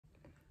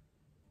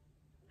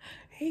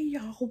Hey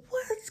y'all,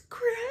 what's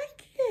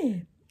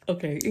cracking?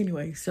 Okay,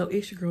 anyway, so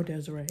it's your girl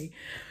Desiree.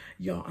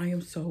 Y'all, I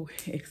am so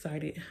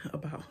excited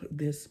about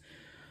this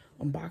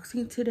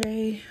unboxing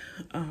today.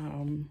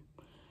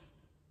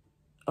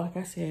 Like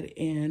I said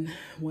in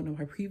one of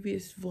my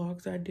previous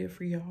vlogs I did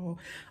for y'all,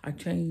 I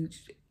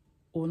changed,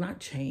 well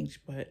not changed,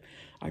 but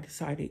I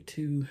decided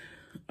to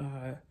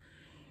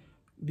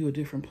do a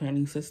different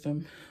planning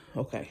system.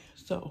 Okay,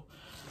 so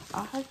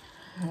I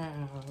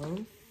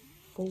have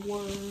 4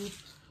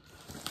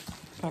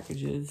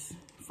 packages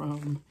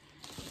from,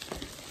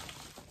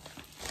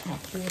 I have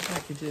 4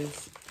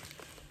 packages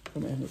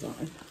from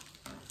Amazon.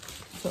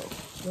 So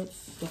let's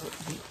start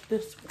with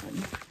this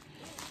one.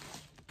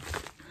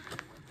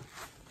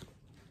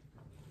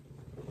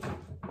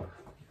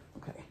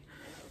 Okay,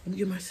 let me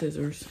get my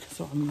scissors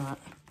so I'm not.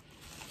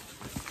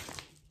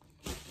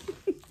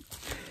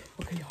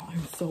 Okay, y'all,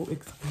 I'm so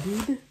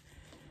excited.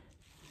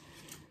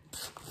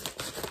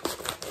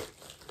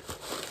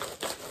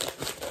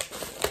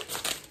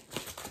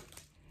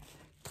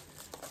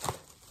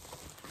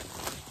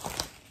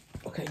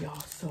 Okay, y'all,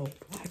 so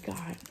I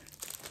got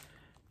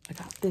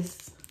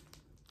this.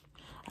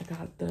 I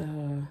got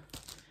the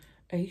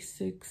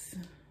A6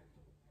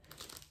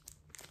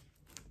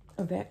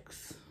 Avec.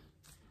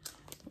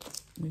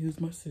 I'm gonna use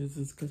my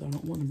scissors because I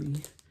don't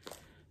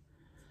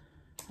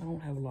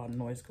have a lot of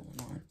noise going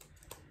on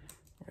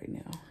right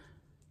now.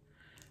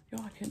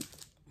 Y'all,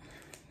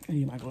 I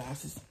need my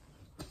glasses.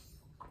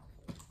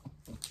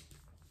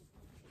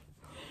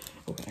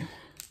 Okay.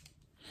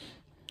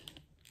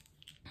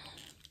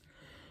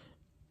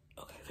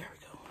 Okay, there we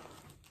go.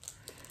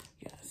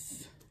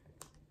 Yes.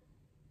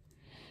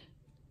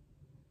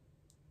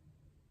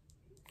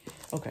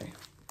 Okay.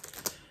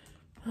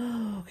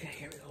 Okay,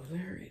 here we go.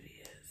 There it is.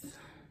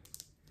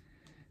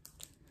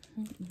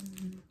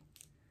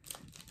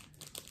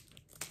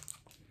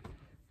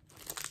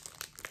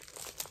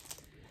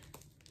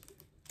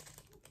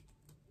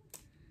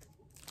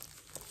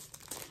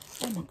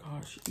 Oh my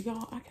gosh,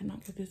 y'all, I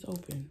cannot get this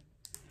open.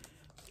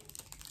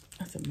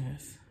 That's a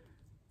mess.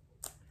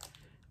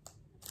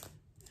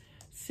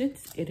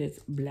 Since it is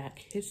Black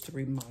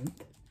History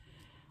Month,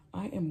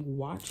 I am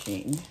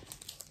watching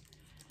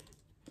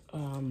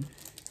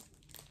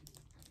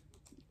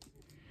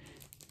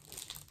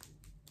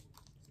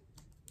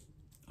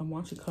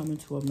Coming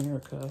to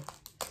America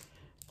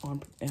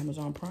on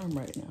Amazon Prime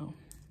right now.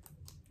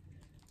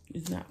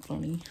 Isn't that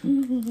funny?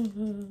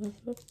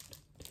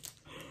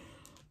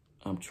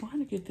 I'm trying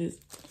to get this.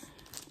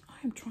 I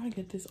am trying to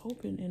get this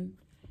open and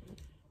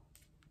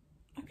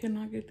I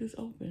cannot get this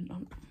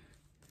open.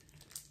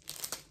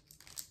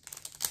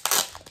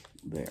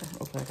 There.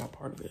 Okay, I got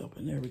part of it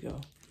open. There we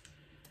go.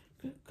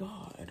 Good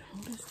God.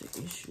 What is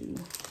the issue?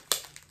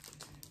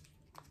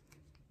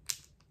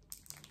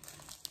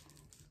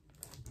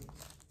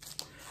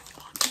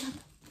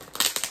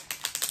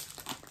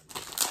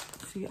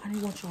 See, I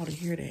didn't want y'all to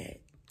hear that.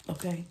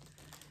 Okay?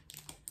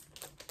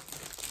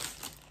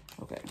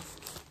 Okay.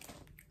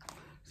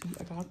 See,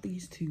 I got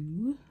these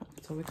 2. I'm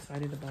so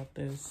excited about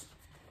this.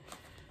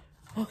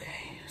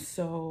 Okay,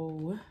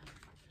 so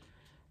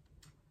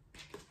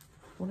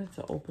I wanted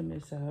to open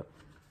this up.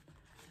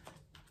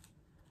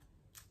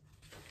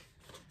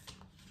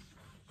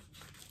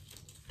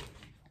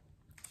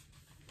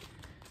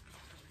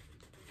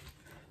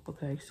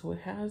 Okay, so it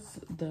has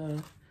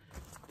the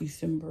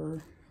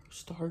December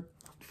start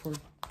for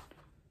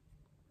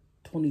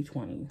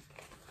 2020.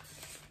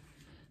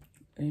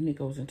 And it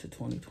goes into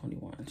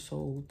 2021.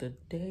 So the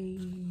day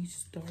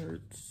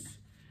starts,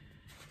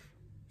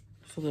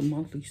 so the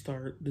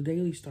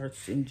daily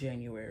starts in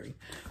January.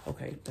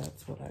 Okay,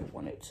 that's what I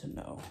wanted to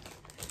know.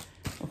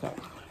 Okay,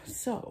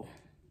 so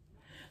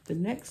the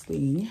next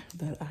thing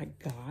that I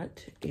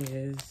got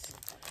is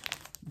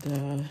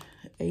the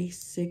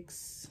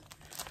A6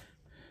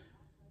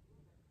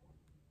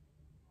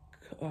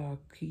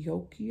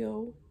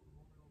 kokuyo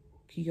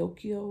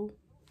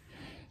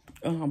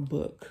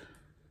book.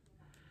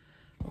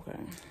 Okay.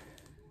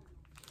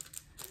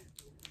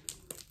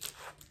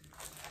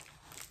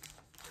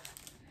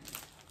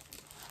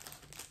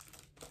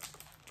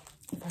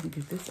 If I can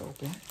get this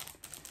open.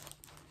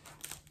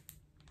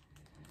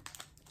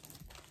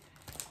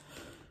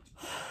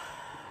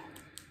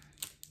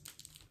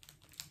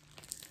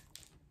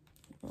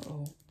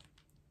 Uh-oh.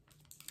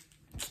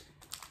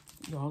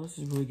 Y'all, this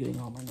is really getting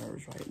on my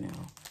nerves right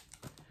now.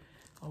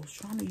 I was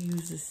trying to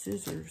use the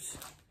scissors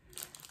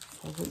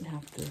so I wouldn't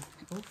have to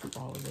go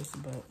through all of this,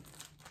 but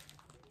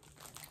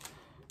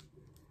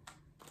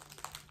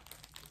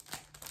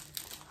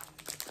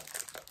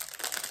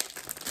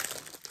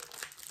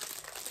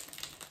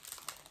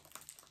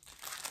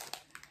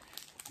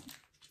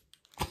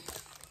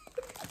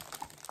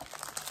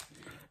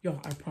y'all,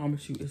 I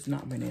promise you it's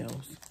not my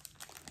nails.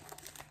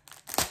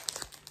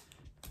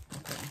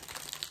 Okay.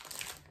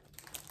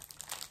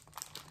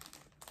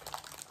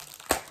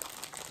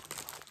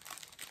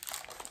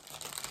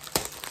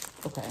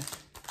 Okay.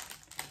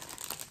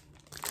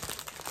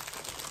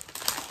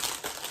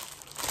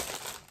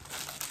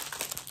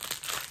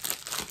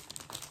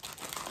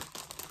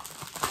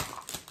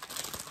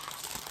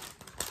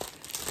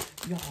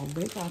 Y'all,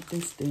 they got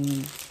this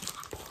thing,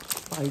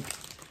 like,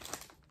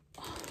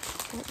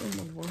 what in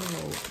the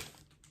world?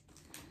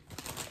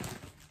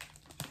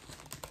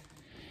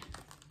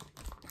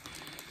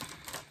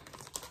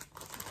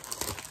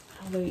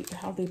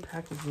 How they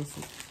package this?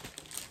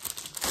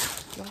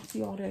 Y'all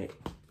see all that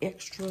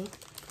extra?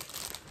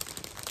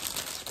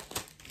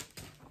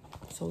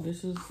 So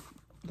this is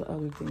the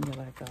other thing that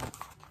I got.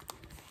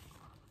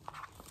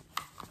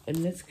 And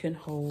this can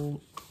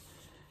hold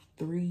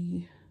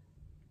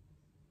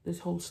this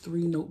holds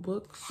 3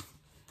 notebooks.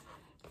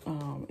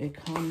 It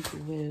comes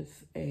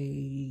with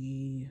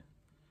a,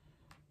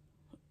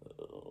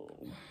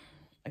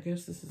 I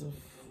guess this is a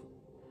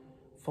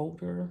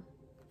folder.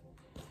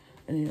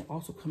 And then it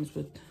also comes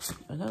with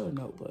another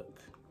notebook.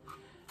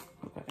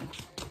 Okay.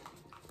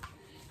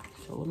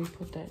 So let me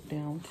put that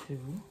down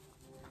too.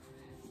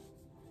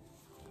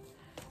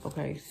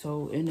 Okay,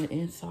 so in the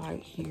inside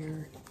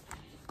here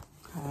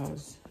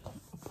has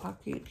a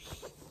pocket.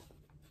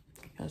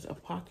 Has a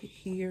pocket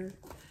here.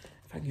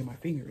 If I can get my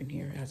finger in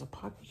here, it has a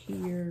pocket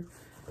here,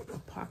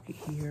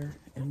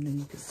 and then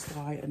you can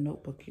slide a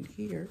notebook in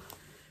here.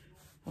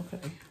 Okay.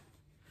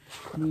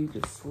 And then you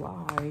can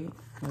slide,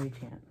 no you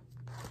can't.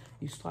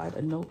 You slide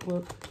a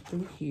notebook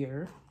through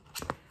here,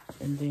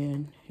 and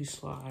then you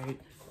slide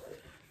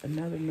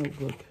another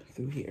notebook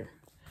through here.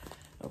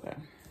 Okay.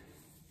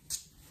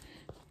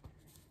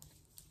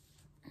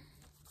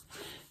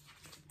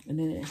 And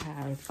then it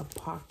has a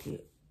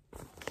pocket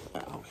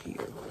out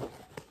here.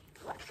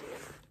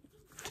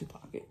 2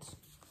 pockets.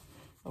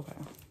 Okay.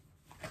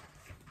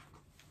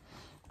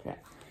 Okay.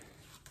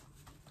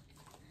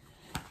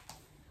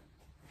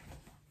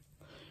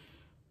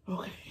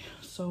 Okay,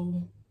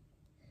 so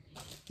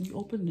you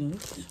open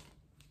this.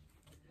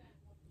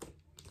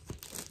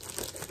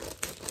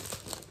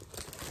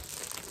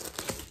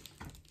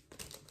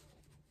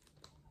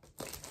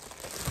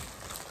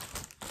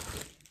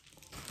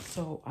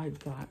 So I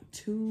got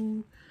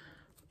 2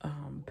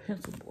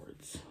 pencil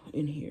boards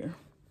in here.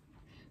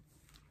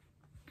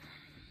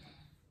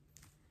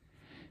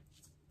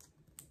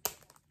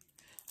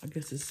 I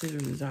guess the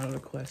scissors is out of the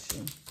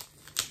question.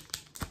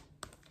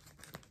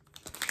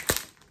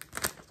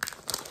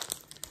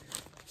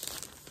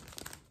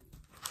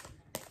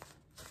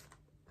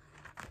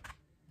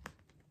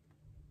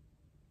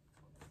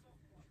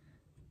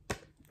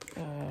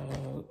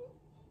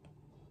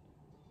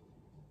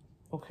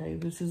 Okay,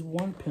 this is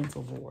 1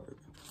 pencil board.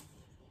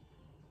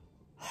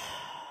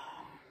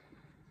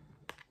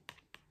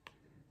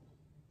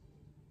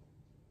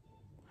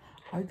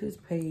 I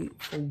just paid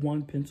for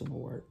 1 pencil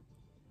board.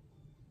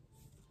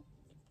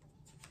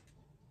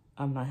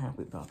 I'm not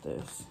happy about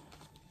this.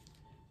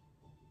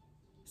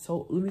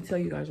 So let me tell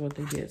you guys what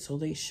they did. So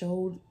they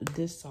showed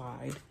this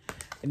side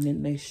and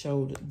then they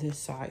showed this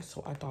side.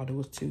 So I thought it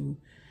was 2.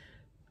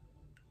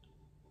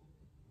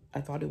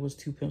 I thought it was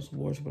 2 pencil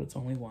boards, but it's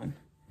only 1.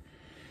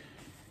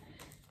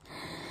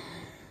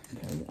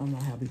 Okay, I'm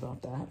not happy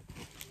about that.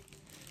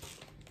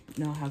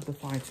 Now I have to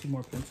find 2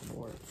 more pencil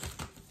boards.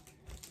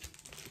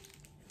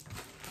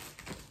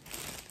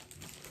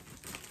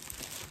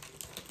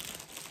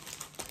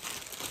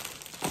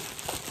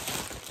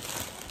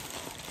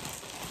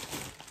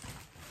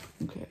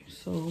 Okay,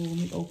 so let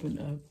me open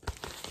up.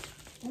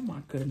 Oh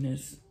my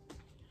goodness.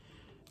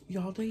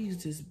 Y'all, they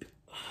use this.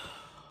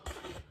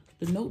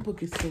 The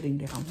notebook is sitting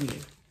down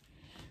here.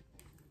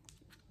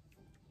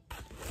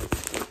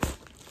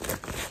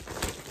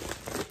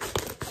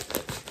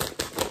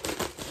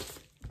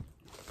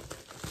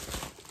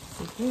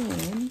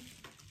 Then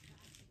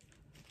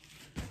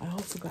I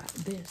also got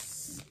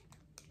this.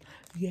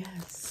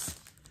 Yes.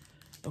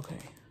 Okay.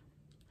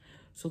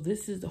 So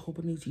this is the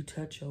Hobonichi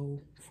Toucho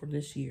for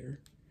this year.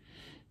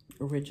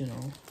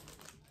 Original.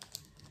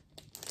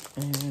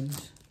 And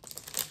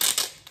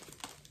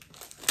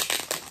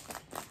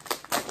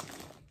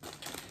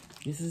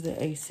this is the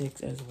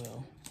A6 as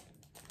well.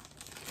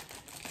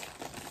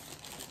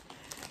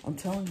 I'm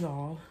telling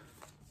y'all,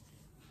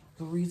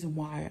 the reason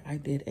why I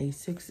did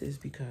A6 is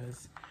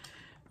because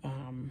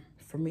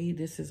for me,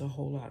 this is a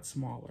whole lot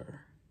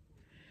smaller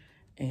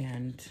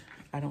and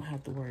I don't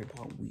have to worry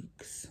about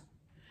weeks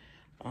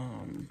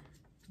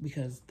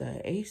because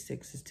the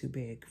A6 is too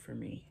big for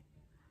me.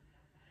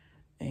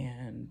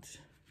 And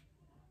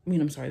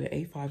I'm sorry, the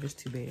A5 is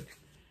too big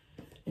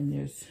and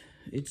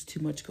it's too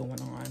much going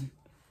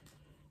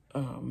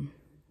on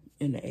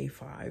in the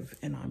A5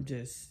 and I'm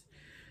just,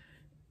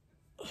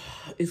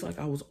 it's like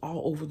I was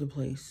all over the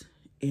place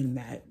in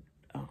that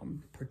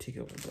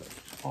particular book,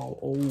 all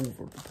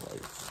over the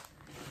place.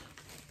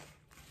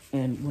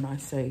 And when I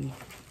say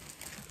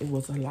it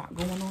was a lot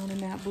going on in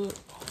that book,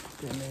 oh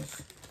my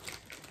goodness,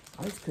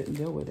 I just couldn't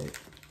deal with it.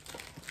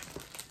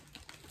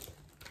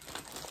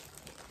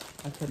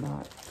 I could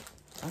not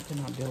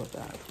deal with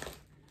that.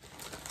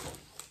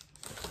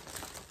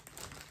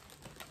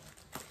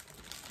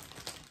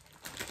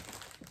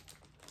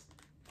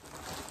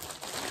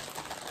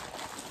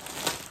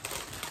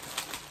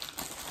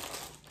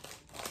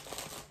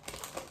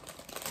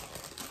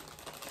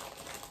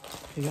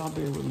 Okay, y'all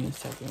bear with me a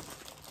second.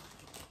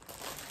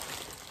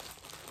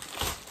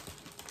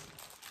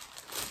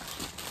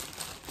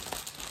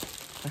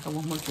 got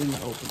one more thing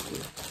to open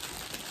here.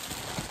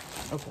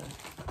 Okay.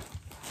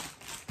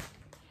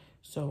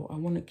 So I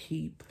want to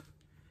keep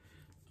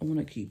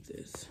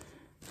this.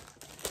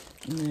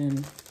 And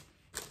then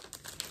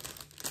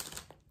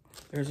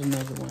there's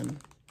another one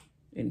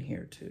in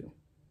here too.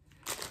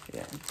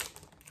 Yeah.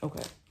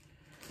 Okay.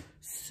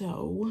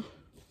 So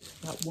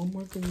got one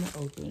more thing to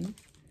open.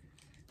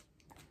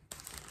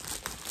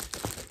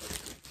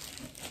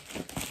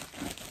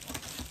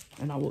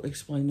 And I will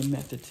explain the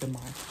method to my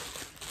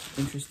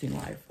interesting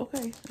life.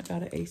 Okay, I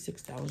got an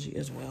A6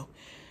 as well.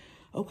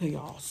 Okay,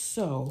 y'all.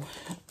 So,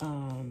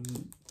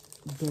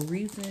 the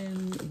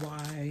reason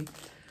why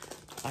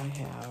I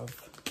have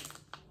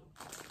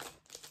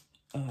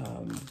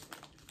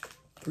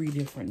 3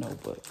 different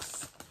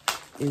notebooks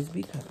is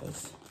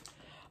because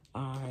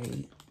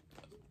I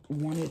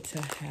wanted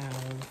to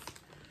have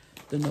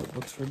the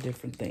notebooks for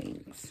different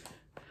things.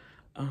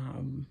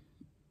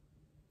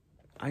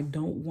 I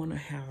don't want to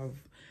have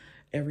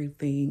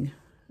everything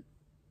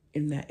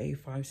in that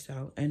A5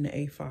 style and the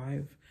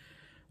A5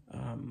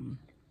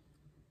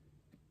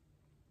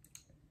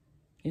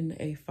 in the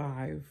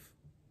A5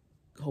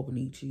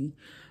 Hobonichi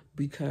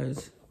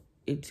because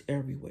it's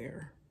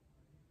everywhere.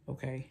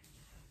 Okay,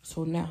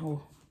 so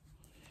now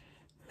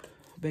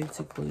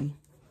basically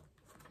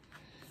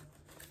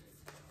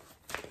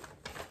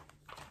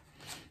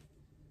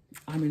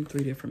I'm in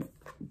three different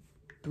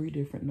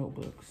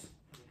notebooks.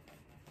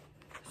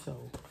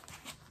 So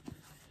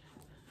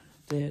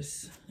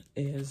this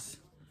is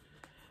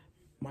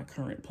my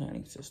current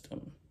planning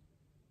system.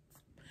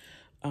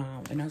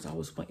 And as I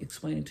was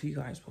explaining to you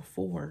guys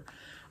before,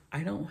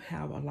 I don't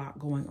have a lot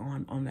going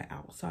on the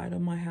outside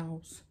of my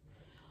house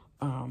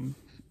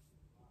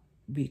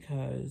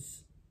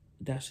because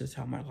that's just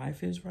how my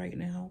life is right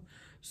now.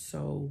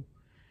 So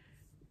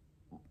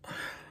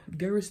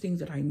there is things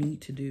that I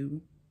need to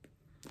do,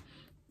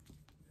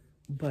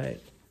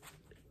 but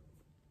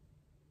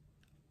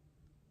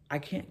I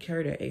can't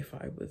carry the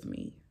A5 with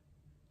me.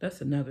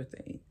 That's another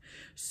thing.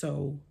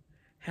 So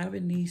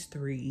having these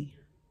 3,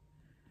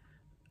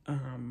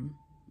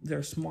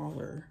 they're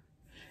smaller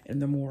and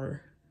they're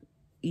more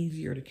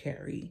easier to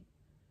carry.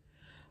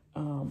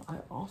 I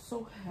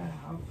also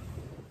have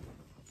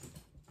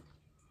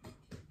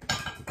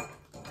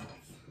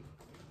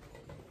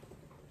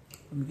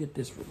let me get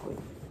this real quick.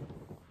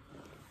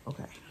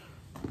 Okay.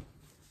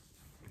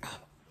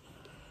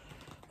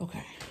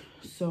 Okay,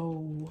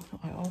 so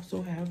I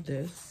also have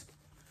this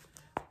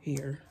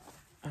here.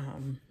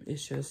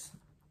 It's just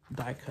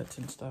die cuts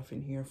and stuff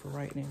in here for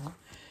right now.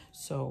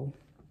 So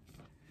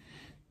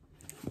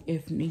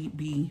if need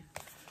be,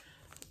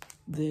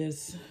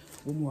 this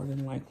will more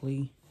than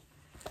likely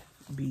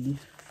be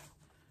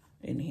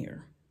in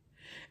here.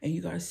 And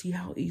you guys see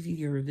how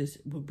easier this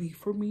would be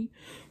for me.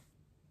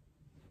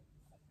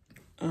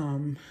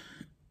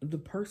 The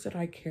purse that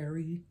I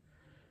carry,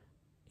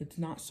 it's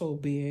not so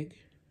big,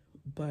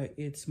 but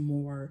it's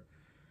more,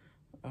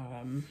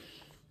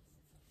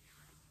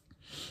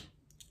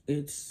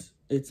 it's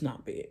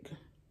not big.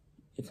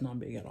 It's not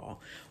big at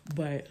all.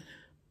 But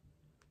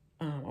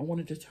I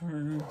wanted to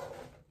turn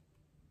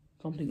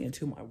something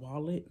into my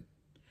wallet.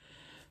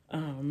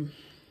 Or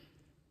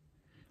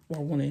I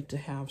wanted to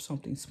have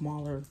something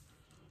smaller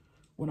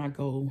when I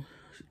go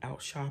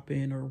out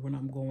shopping or when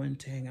I'm going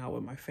to hang out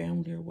with my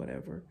family or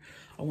whatever.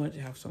 I wanted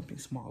to have something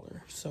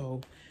smaller.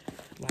 So,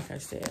 like I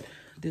said,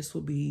 this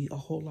would be a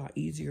whole lot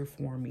easier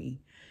for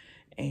me.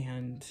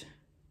 And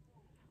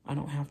I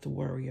don't have to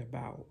worry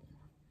about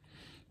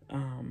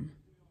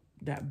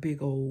that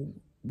big old,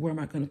 where am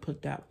I going to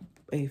put that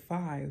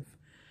A5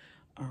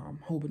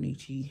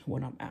 Hobonichi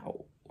when I'm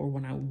out or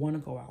when I want to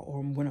go out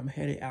or when I'm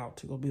headed out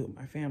to go be with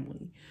my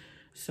family.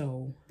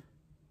 So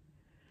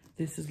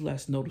this is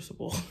less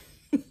noticeable,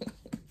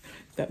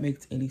 if that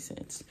makes any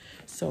sense.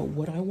 So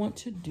what I want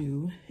to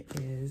do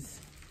is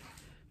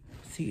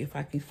see if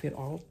I can fit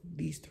all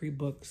these 3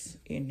 books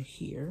in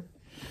here.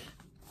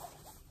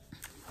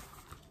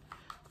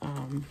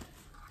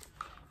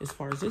 As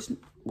far as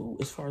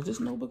this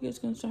notebook is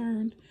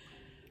concerned,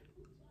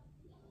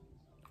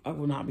 I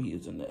will not be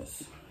using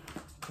this.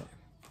 Okay.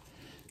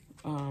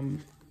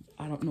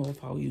 I don't know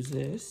if I'll use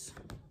this,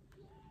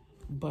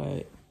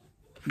 but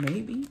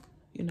maybe,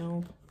 you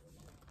know,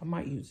 I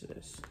might use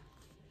this.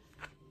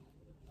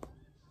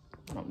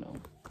 I don't know.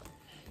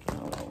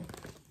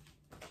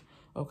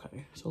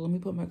 Okay, so let me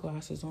put my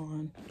glasses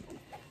on.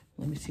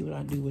 Let me see what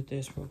I do with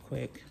this real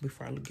quick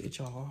before I get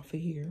y'all off of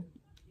here.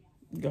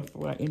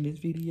 Before I end this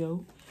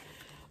video.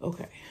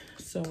 Okay,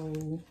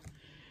 so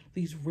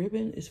these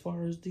ribbon, as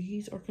far as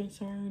these are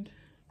concerned,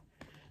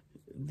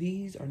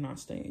 these are not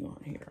staying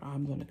on here.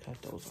 I'm gonna cut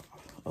those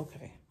off.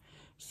 Okay,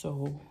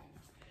 so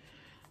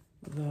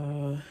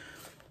the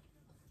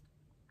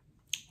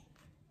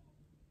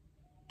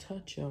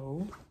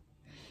Toucho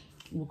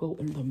will go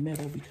in the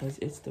middle because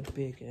it's the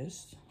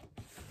biggest.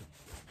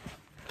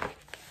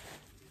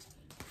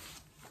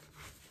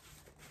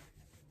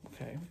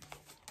 Okay,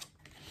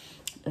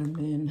 and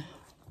then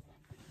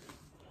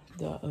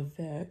the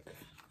Avec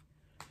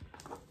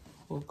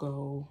will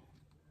go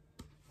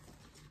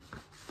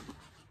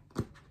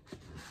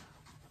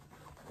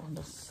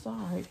the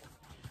side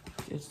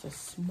is the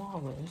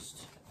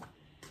smallest.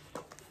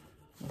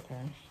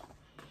 Okay.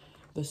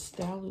 The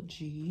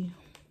Stagoly.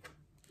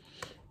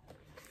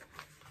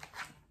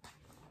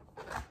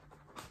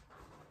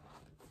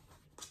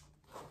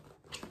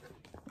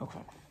 Okay.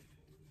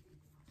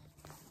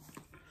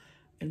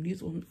 And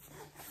these ones,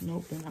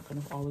 nope, they're not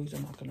gonna, all these are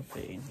not gonna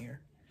fit in here.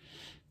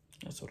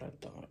 That's what I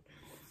thought.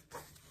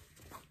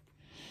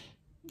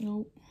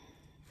 Nope.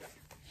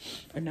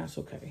 And that's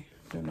okay.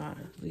 They're not,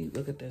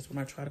 look at this. When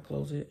I try to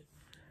close it,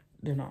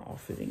 they're not all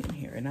fitting in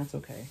here, and that's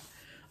okay.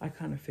 I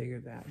kind of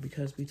figured that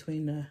because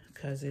between the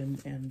cousin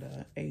and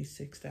the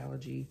A6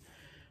 Stagoly,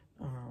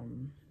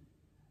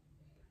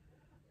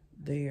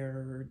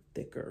 they're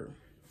thicker.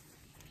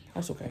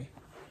 That's okay.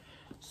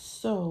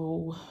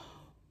 So,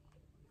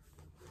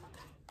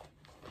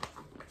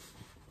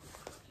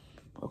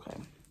 okay.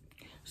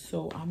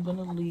 So I'm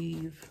gonna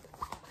leave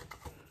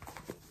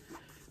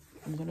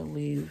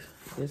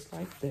this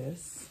like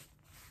this,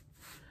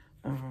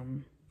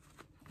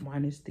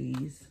 minus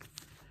these,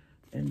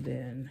 and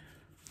then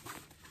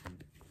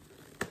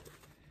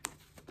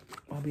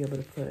I'll be able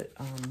to put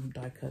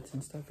die cuts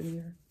and stuff in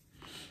here,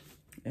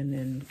 and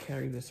then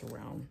carry this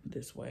around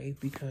this way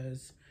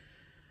because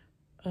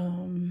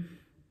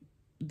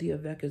the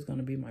Avec is going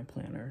to be my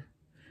planner.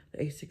 The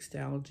A6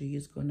 Stagoly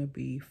is going to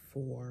be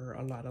for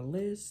a lot of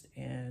lists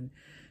and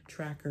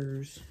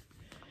trackers,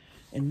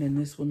 and then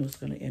this one is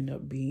going to end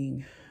up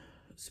being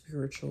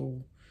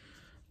spiritual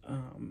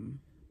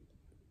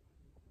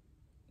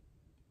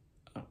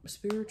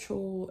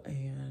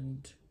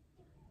and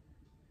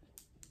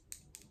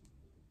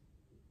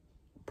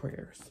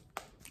prayers.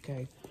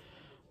 Okay.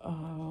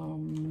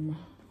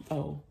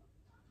 Oh,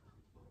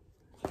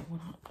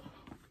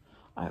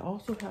 I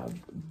also have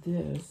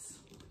this,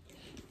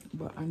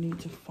 but I need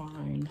to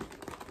find,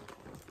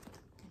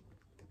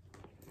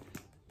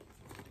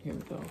 here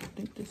we go. I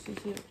think this is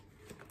it.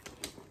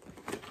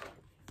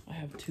 I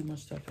have too much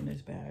stuff in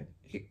this bag.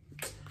 Here.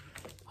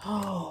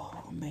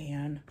 Oh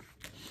man.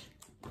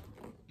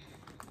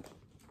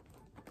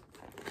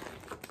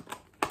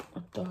 I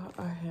thought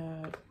I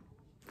had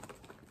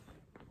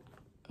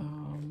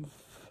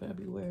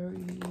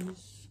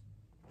February's.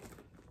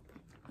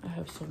 I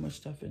have so much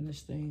stuff in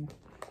this thing.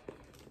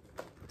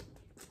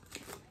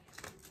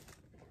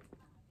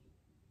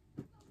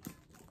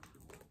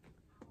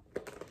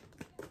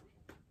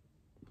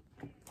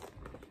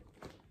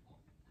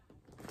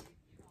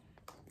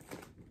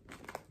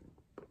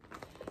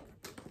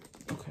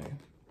 Okay,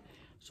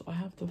 so I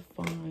have to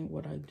find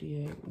what I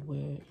did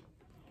with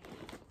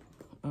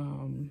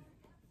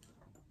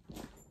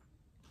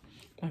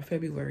my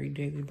February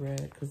daily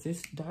bread, because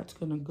that's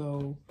gonna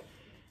go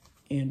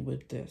in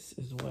with this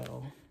as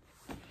well.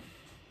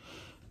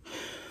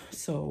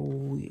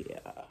 So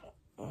yeah,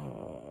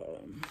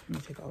 let me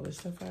take all this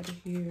stuff out of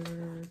here.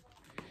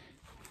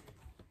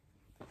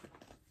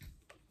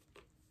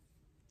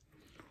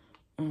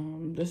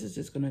 This is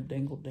just gonna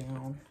dangle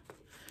down.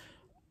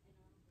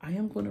 I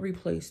am gonna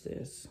replace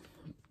this.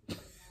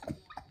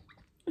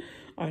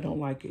 I don't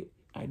like it.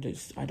 I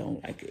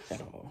don't like it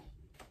at all.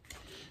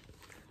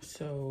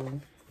 So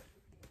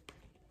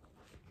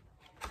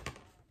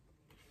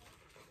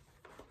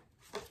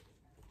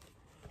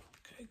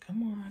okay,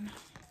 come on.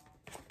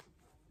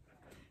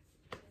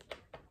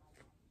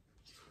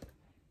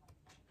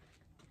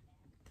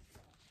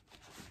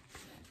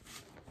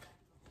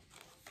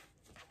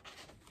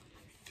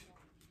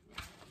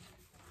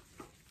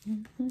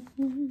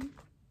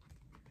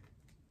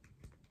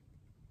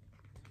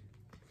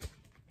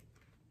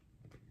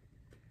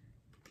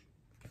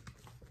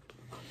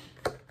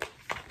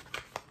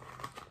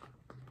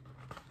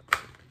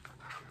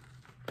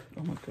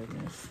 Oh my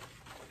goodness.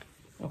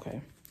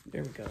 Okay,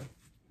 there we go.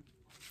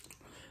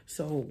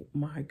 So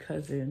my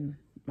cousin,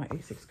 my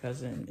A6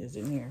 cousin is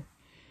in here.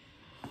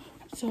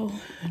 So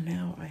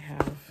now I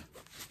have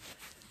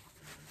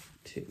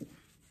two.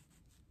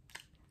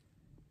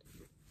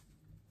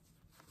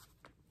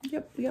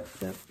 Yep,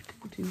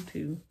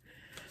 two.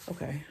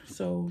 Okay,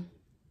 so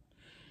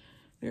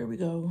there we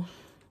go.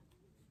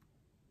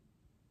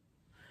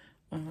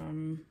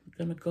 I'm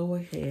gonna go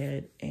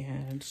ahead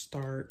and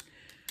start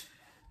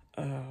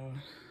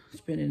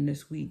spending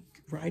this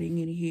week writing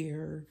in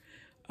here,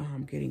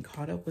 getting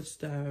caught up with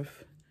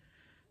stuff.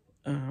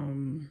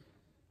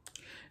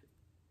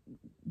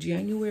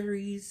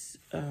 January's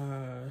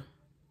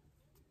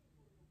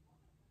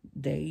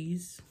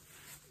days,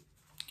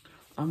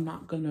 I'm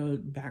not gonna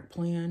back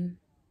plan,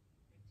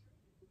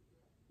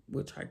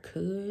 which I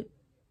could,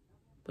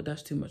 but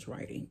that's too much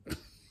writing.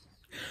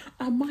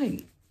 I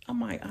might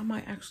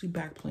actually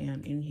back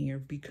plan in here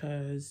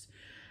because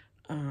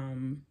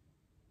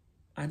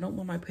I don't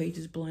want my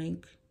pages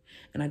blank,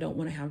 and I don't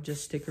want to have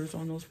just stickers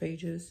on those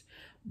pages,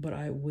 but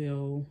I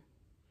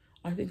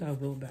think I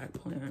will back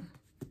plan.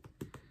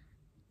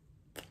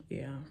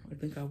 Yeah, I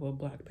think I will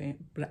back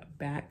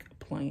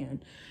plan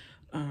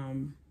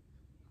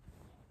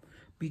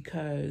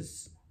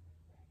because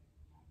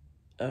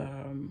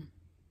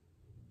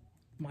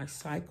my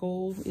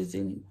cycle is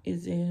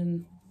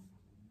in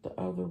the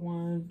other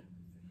one.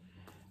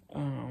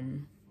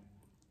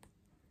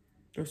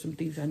 There's some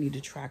things I need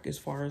to track as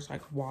far as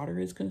like water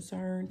is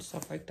concerned,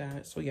 stuff like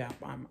that. So yeah,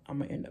 I'm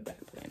gonna end up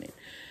back planning.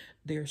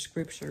 There's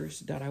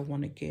scriptures that I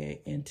want to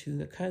get into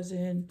the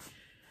cousin.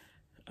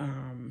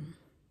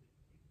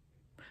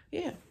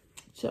 Yeah,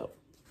 so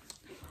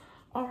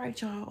all right,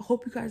 y'all,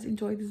 hope you guys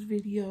enjoyed this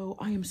video.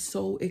 I am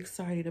so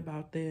excited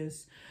about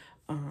this.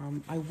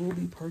 I will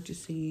be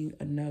purchasing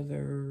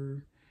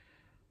another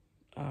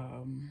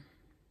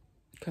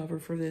cover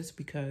for this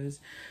because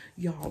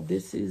y'all,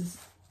 this is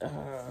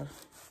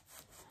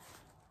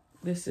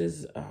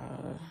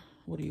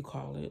what do you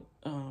call it?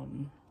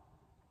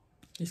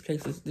 This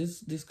case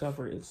is this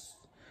cover is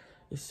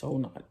so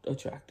not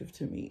attractive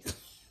to me.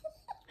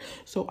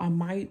 So I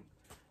might,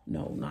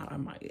 no, not I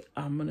might.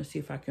 I'm gonna see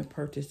if I can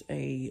purchase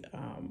a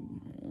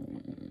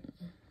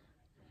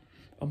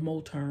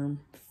Moterm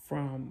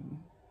from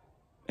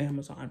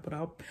Amazon, but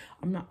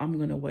I'm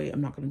gonna wait.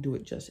 I'm not gonna do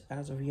it just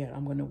as of yet.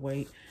 I'm gonna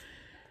wait.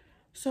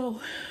 So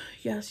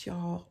yes,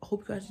 y'all, I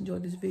hope you guys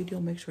enjoyed this video.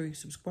 Make sure you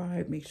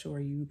subscribe, make sure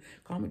you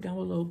comment down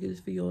below, give this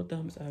video a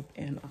thumbs up,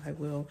 and I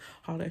will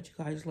holler at you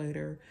guys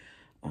later.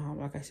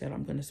 Like I said,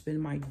 I'm gonna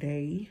spend my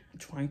day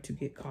trying to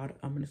get caught.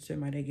 I'm gonna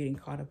spend my day getting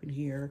caught up in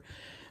here.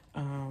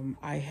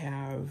 I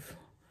have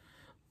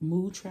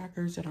mood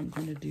trackers that I'm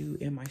gonna do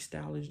in my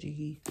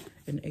Stagoly,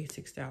 in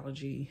A6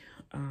 Stagoly.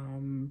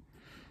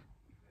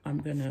 I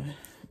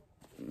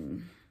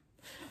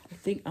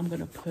think I'm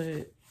gonna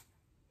put,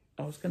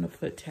 I was gonna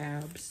put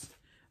tabs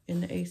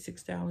in the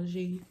A6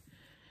 Stagoly,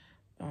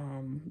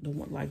 the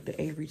one like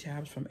the Avery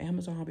tabs from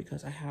Amazon,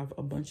 because I have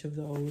a bunch of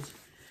those.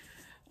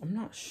 I'm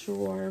not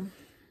sure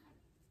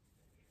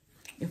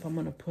if I'm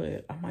gonna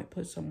put, I might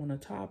put some on the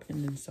top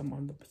and then some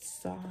on the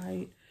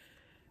side,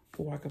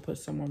 or I could put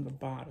some on the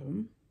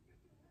bottom.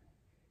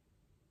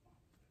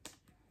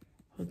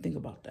 I'll think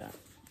about that.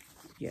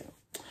 Yeah.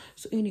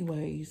 So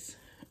anyways,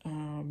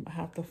 I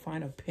have to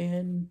find a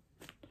pen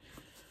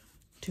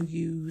to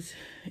use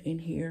in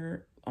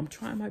here. I'm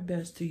trying my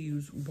best to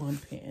use one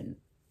pen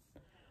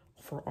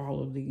for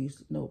all of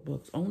these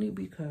notebooks, only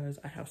because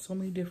I have so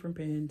many different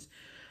pens.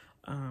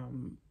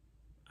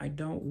 I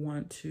don't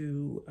want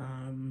to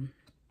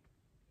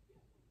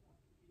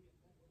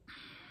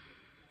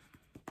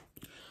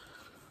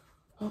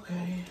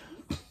okay.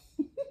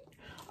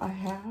 I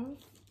have,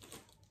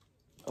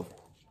 oh,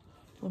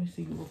 let me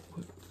see real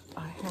quick.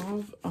 I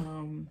have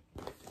I'm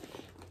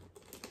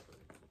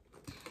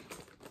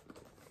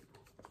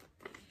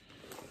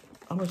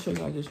gonna show you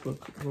guys this real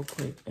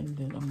quick, and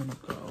then I'm gonna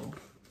go.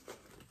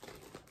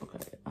 Okay,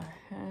 I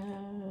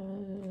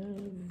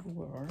have,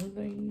 where are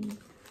they?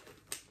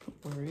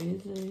 Where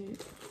is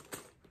it?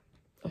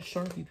 A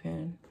Sharpie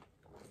pen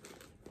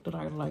that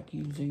I like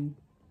using.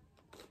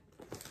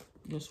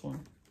 This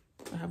one.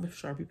 I have a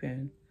Sharpie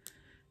pen,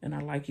 and I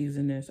like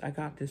using this. I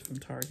got this from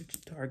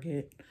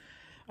Target.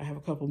 I have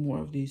a couple more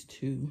of these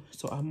too,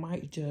 so I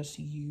might just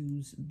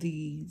use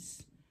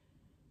these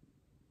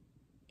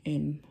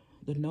in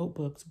the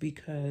notebooks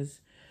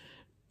because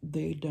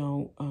they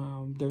don't,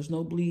 there's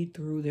no bleed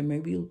through. There may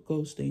be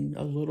ghosting,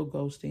 a little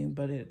ghosting,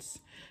 but it's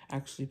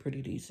actually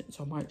pretty decent.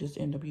 So I might just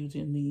end up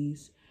using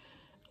these.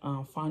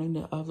 Finding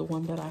the other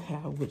one that I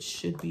have, which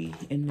should be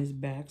in this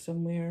bag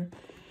somewhere.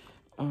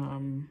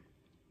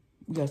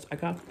 Yes, I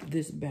got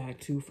this bag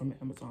too from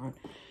Amazon.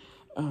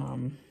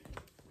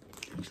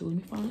 Actually, let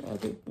me find the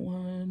other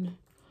one.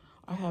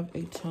 I have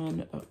a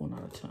ton of, well,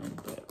 not a ton,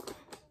 but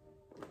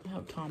I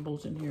have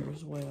Tombos in here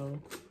as well.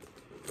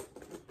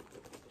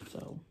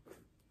 So,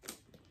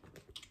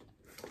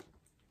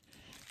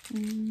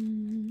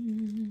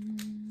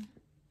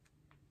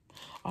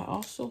 I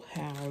also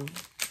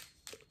have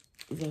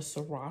the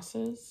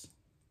Sarasas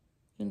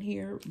in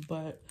here,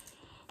 but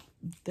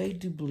they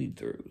do bleed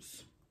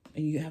throughs,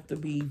 and you have to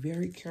be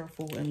very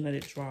careful and let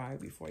it dry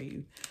before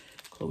you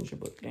close your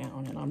book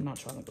down, and I'm not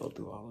trying to go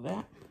through all of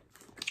that.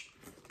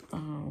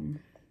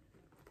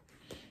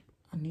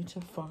 I need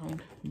to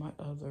find my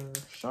other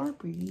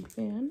Sharpie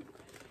pen,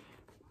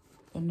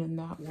 and then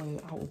that way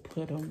I will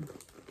put them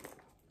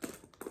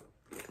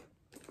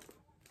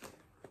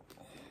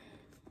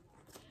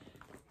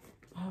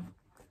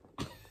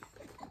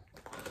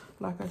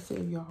like I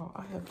said, y'all,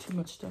 I have too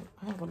much stuff.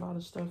 I have a lot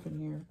of stuff in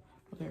here.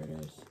 Oh, there it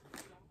is.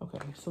 Okay,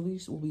 so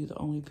these will be the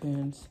only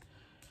pens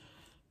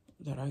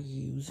that I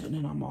use, and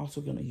then I'm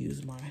also going to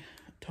use my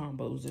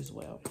Tombos as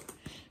well.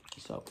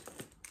 So,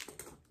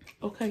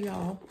 okay,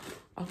 y'all,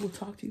 I will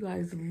talk to you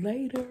guys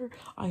later.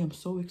 I am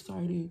so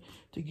excited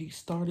to get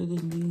started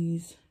in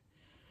these,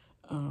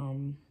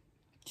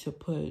 to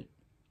put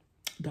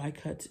die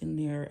cuts in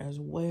there as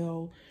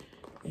well,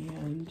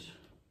 and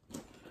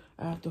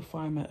I have to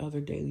find my other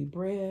daily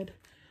bread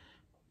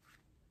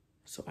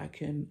so I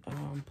can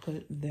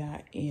put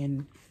that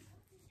in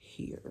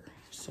here.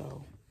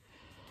 So,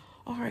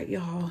 all right,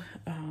 y'all,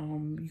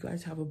 you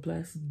guys have a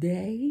blessed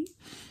day,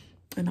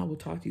 and I will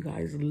talk to you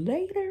guys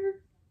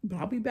later, but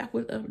I'll be back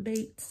with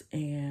updates.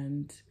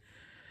 And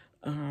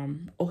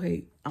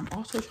okay, I'm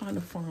also trying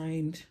to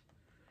find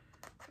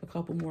a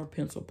couple more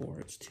pencil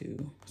boards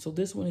too. So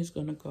this one is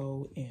gonna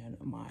go in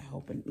my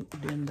Hope and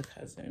then the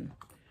cousin.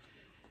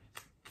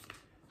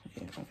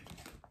 Yeah.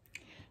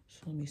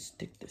 So let me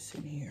stick this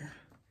in here.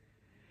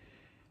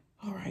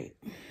 All right,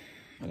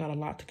 I got a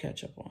lot to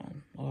catch up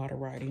on, a lot of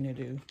writing to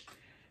do.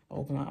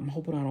 I'm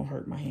hoping I don't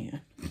hurt my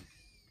hand.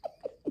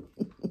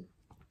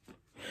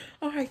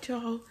 All right,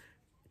 y'all.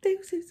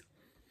 Deuces.